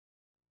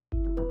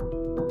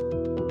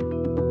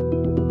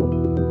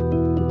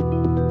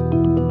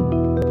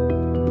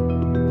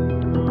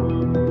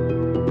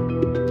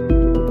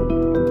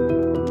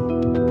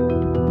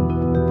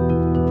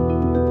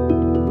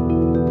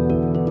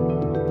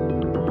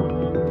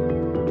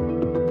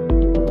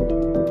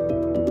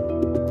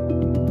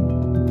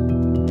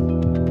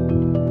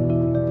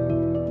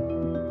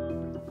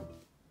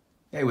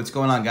what's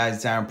going on, guys?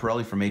 It's Aaron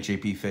Perelli from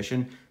HAP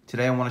Fishing.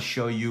 Today I want to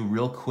show you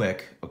real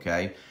quick,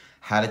 okay,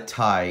 how to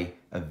tie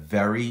a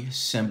very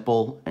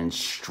simple and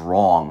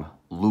strong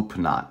loop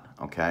knot,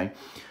 okay?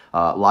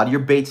 A lot of your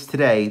baits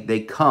today,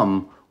 they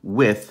come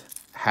with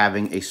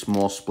having a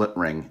small split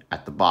ring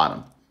at the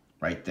bottom,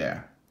 right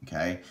there,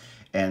 okay?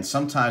 And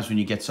sometimes when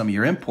you get some of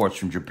your imports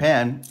from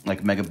Japan,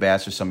 like Mega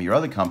Bass or some of your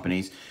other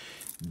companies,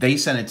 they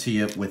send it to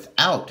you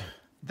without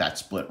that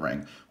split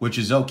ring, which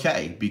is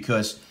okay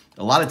because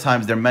a lot of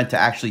times they're meant to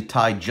actually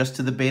tie just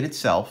to the bait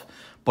itself.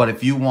 But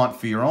if you want,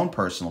 for your own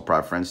personal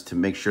preference, to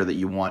make sure that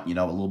you want, you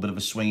know, a little bit of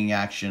a swinging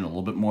action, a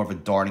little bit more of a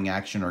darting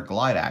action or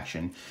glide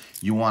action,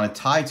 you want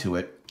to tie to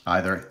it,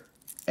 either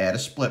add a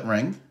split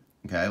ring,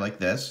 okay, like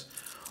this,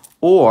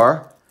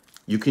 or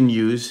you can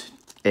use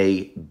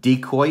a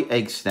decoy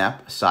egg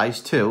snap,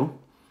 size 2,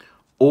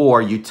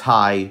 or you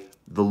tie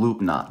the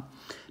loop knot.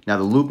 Now,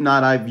 the loop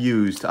knot I've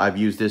used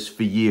this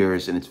for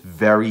years, and it's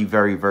very,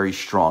 very, very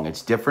strong.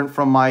 It's different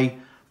from my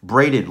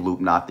braided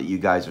loop knot that you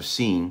guys are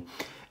seeing,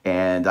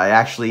 and I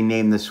actually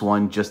named this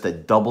one just a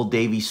double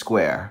Davy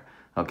square,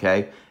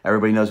 okay?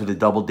 Everybody knows what a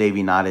double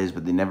Davy knot is,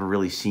 but they never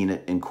really seen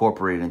it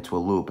incorporated into a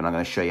loop, and I'm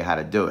going to show you how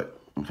to do it,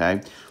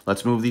 okay?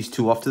 Let's move these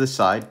two off to the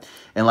side,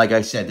 and like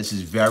I said, this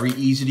is very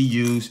easy to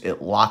use.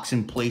 It locks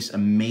in place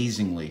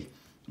amazingly,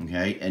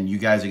 okay? And you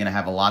guys are going to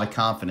have a lot of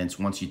confidence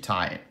once you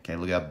tie it, okay?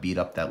 Look how beat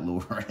up that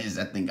lure is.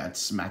 That thing got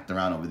smacked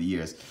around over the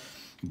years.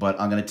 But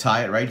I'm going to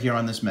tie it right here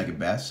on this Mega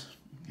Bass,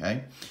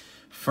 okay?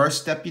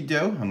 First step you do,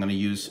 I'm going to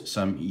use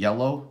some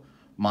yellow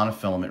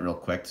monofilament real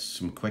quick,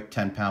 some quick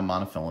 10-pound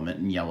monofilament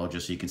in yellow,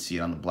 just so you can see it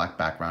on the black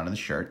background of the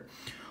shirt.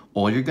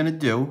 All you're going to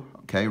do,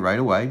 okay, right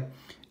away,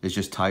 is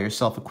just tie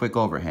yourself a quick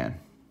overhand.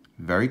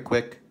 Very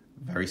quick,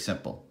 very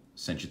simple.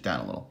 Cinch it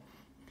down a little.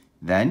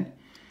 Then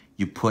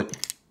you put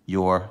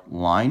your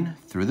line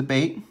through the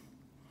bait,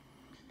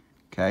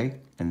 okay,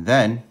 and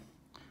then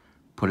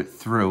put it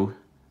through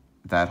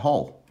that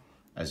hole,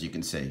 as you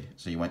can see.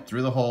 So you went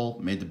through the hole,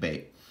 made the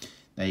bait.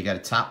 Now you got a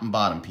top and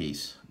bottom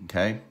piece,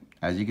 okay?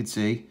 As you can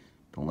see,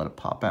 don't let it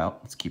pop out.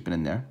 Let's keep it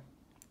in there.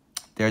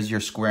 There's your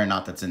square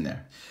knot that's in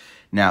there.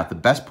 Now, the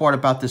best part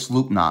about this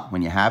loop knot,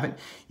 when you have it,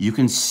 you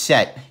can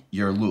set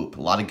your loop.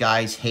 A lot of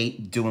guys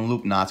hate doing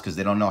loop knots because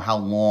they don't know how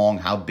long,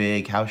 how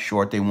big, how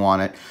short they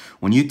want it.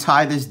 When you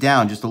tie this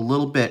down just a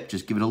little bit,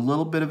 just give it a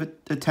little bit of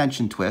a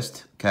tension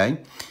twist, okay?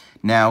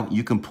 Now,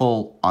 you can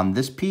pull on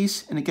this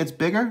piece and it gets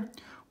bigger,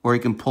 or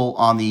you can pull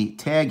on the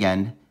tag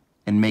end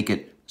and make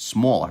it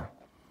smaller.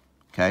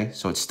 Okay,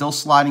 so it's still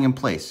sliding in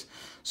place.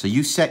 So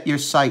you set your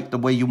sight the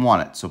way you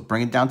want it. So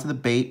bring it down to the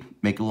bait,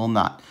 make a little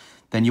knot.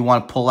 Then you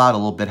want to pull out a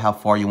little bit how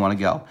far you want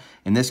to go.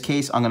 In this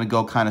case, I'm going to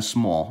go kind of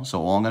small.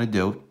 So all I'm going to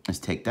do is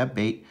take that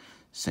bait,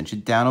 cinch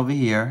it down over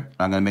here, and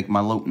I'm going to make my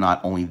loop knot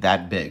only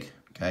that big.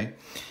 Okay,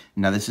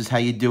 now this is how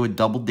you do a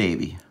double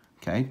Davy.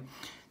 Okay,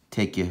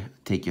 take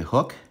your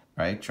hook,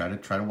 right? Try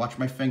to watch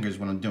my fingers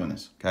when I'm doing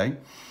this. Okay,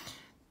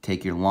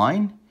 take your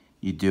line,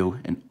 you do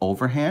an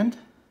overhand,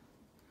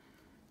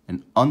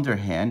 an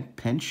underhand,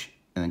 pinch,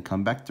 and then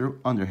come back through,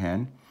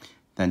 underhand.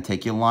 Then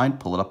take your line,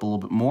 pull it up a little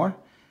bit more,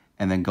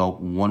 and then go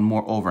one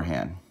more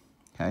overhand,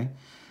 okay?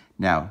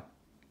 Now,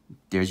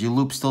 there's your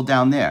loop still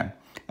down there.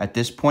 At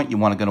this point, you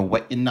want to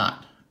wet your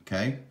knot,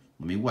 okay?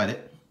 Let me wet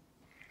it.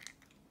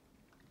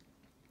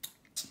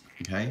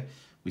 Okay,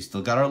 we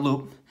still got our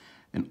loop,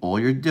 and all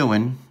you're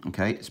doing,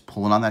 okay, is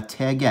pulling on that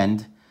tag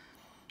end,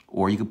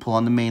 or you can pull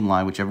on the main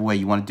line, whichever way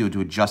you want to do it to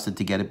adjust it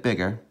to get it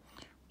bigger.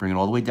 Bring it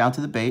all the way down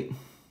to the bait.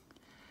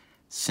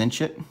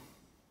 Cinch it,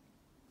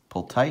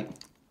 pull tight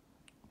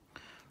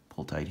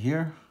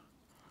here,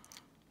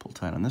 pull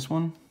tight on this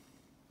one.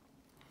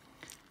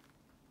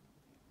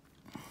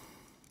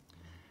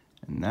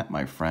 And that,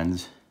 my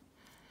friends,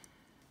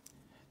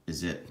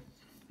 is it.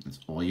 That's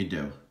all you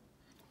do.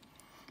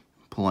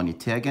 Pull on your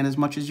tag end as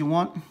much as you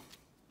want,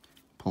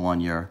 pull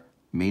on your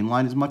main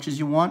line as much as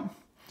you want,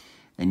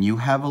 and you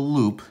have a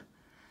loop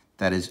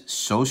that is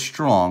so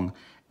strong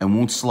and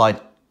won't slide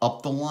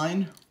up the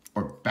line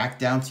or back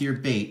down to your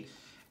bait,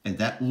 and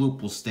that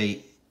loop will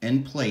stay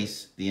in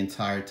place the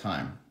entire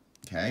time,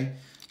 okay?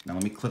 Now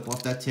let me clip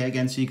off that tag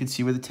end so you can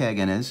see where the tag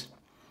end is.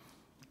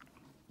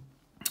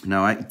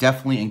 Now I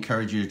definitely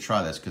encourage you to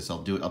try this because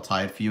I'll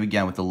tie it for you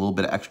again with a little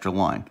bit of extra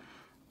line,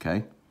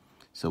 okay?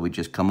 So we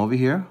just come over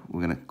here,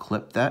 we're gonna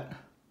clip that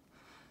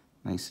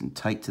nice and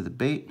tight to the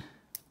bait,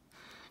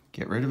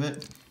 get rid of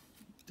it.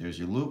 There's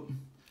your loop,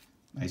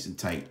 nice and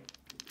tight.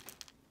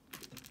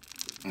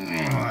 Oh,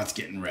 that's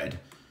getting red.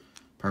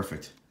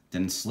 Perfect.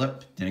 Didn't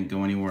slip, didn't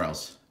go anywhere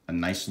else. A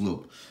nice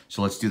loop.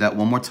 So let's do that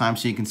one more time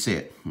so you can see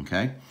it,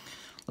 okay?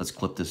 Let's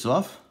clip this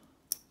off.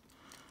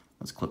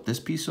 Let's clip this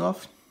piece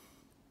off.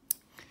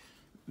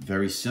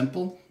 Very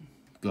simple.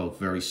 Go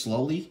very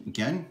slowly.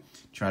 Again,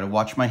 try to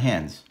watch my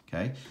hands,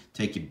 okay?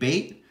 Take your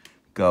bait,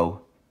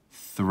 go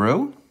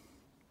through.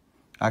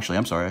 Actually,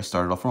 I'm sorry, I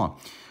started off wrong.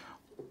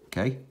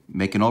 Okay,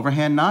 make an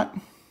overhand knot.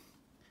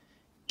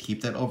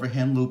 Keep that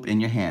overhand loop in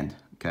your hand,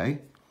 okay?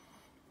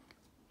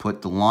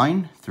 Put the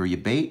line through your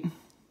bait.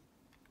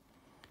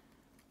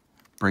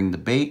 Bring the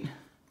bait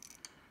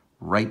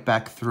right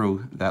back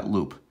through that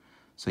loop.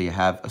 So you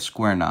have a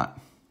square knot,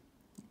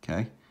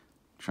 okay?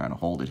 Trying to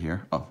hold it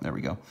here. Oh, there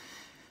we go.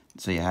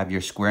 So you have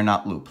your square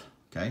knot loop,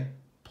 okay?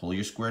 Pull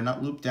your square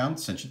knot loop down,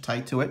 cinch it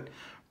tight to it,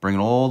 bring it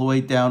all the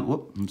way down.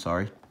 Whoop, I'm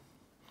sorry.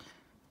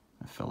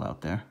 I fell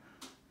out there.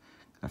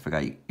 I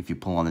forgot, if you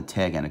pull on the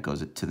tag end, it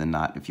goes to the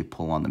knot. If you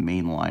pull on the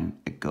main line,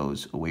 it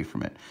goes away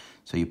from it.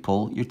 So you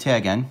pull your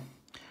tag end,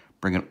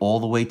 bring it all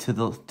the way to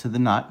the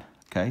knot,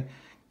 okay?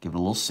 Give it a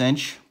little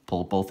cinch,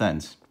 pull both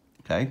ends,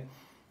 okay?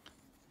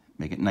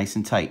 Make it nice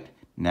and tight.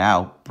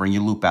 Now, bring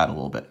your loop out a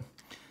little bit.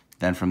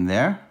 Then from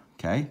there,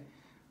 okay,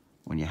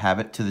 when you have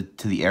it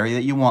to the area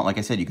that you want, like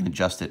I said, you can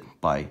adjust it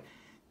by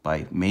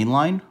main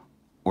line,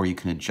 or you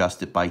can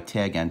adjust it by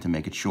tag end to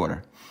make it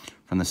shorter.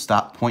 From the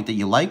stop point that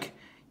you like,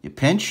 you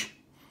pinch,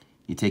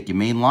 you take your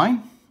main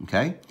line,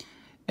 okay,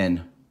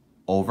 and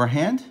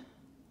overhand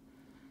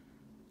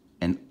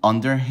and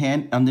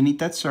underhand underneath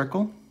that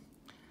circle.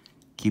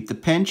 Keep the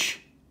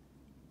pinch,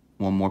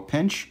 one more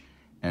pinch,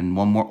 and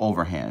one more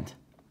overhand,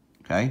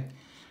 okay?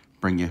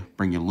 Bring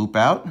your loop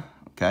out,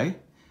 okay?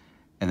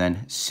 And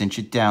then cinch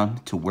it down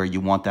to where you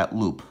want that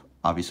loop,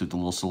 obviously with a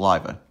little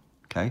saliva,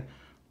 okay?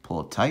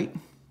 Pull it tight,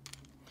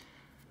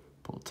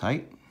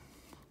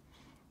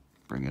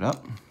 bring it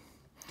up.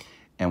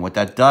 And what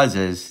that does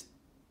is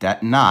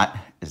that knot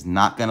is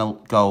not gonna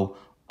go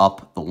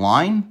up the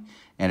line,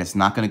 and it's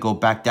not gonna go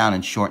back down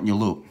and shorten your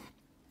loop.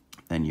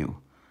 Then you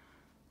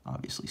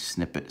obviously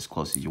snip it as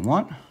close as you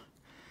want.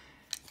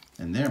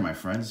 And there, my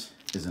friends,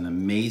 is an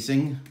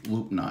amazing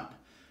loop knot,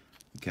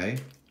 okay?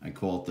 I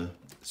call it the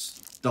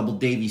double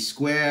Davy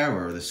square,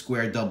 or the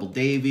square double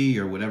Davy,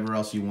 or whatever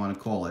else you want to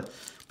call it.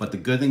 But the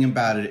good thing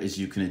about it is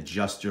you can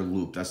adjust your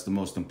loop. That's the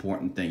most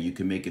important thing. You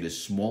can make it as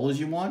small as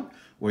you want,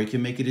 or you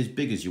can make it as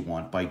big as you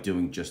want by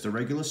doing just a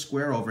regular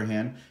square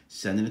overhand,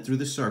 sending it through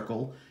the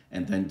circle,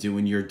 and then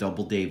doing your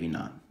double Davy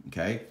knot,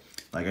 okay?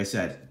 Like I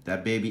said,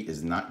 that baby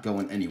is not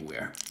going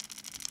anywhere.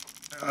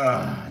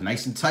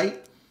 Nice and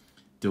tight,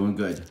 doing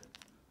good.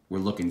 We're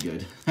looking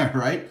good, all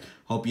right?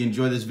 Hope you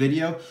enjoy this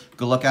video.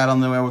 Good luck out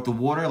on the way with the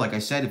water. Like I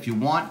said, if you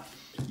want,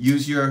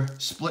 use your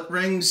split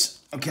rings,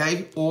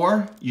 okay?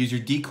 Or use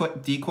your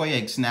decoy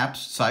egg snaps,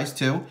 size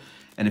 2.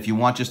 And if you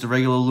want just a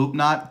regular loop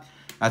knot,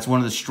 that's one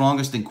of the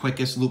strongest and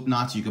quickest loop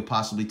knots you could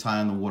possibly tie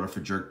on the water for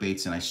jerk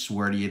baits. And I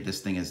swear to you, this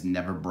thing has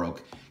never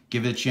broke.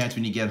 Give it a chance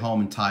when you get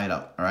home and tie it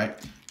up, all right?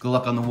 Good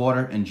luck on the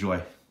water.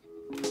 Enjoy.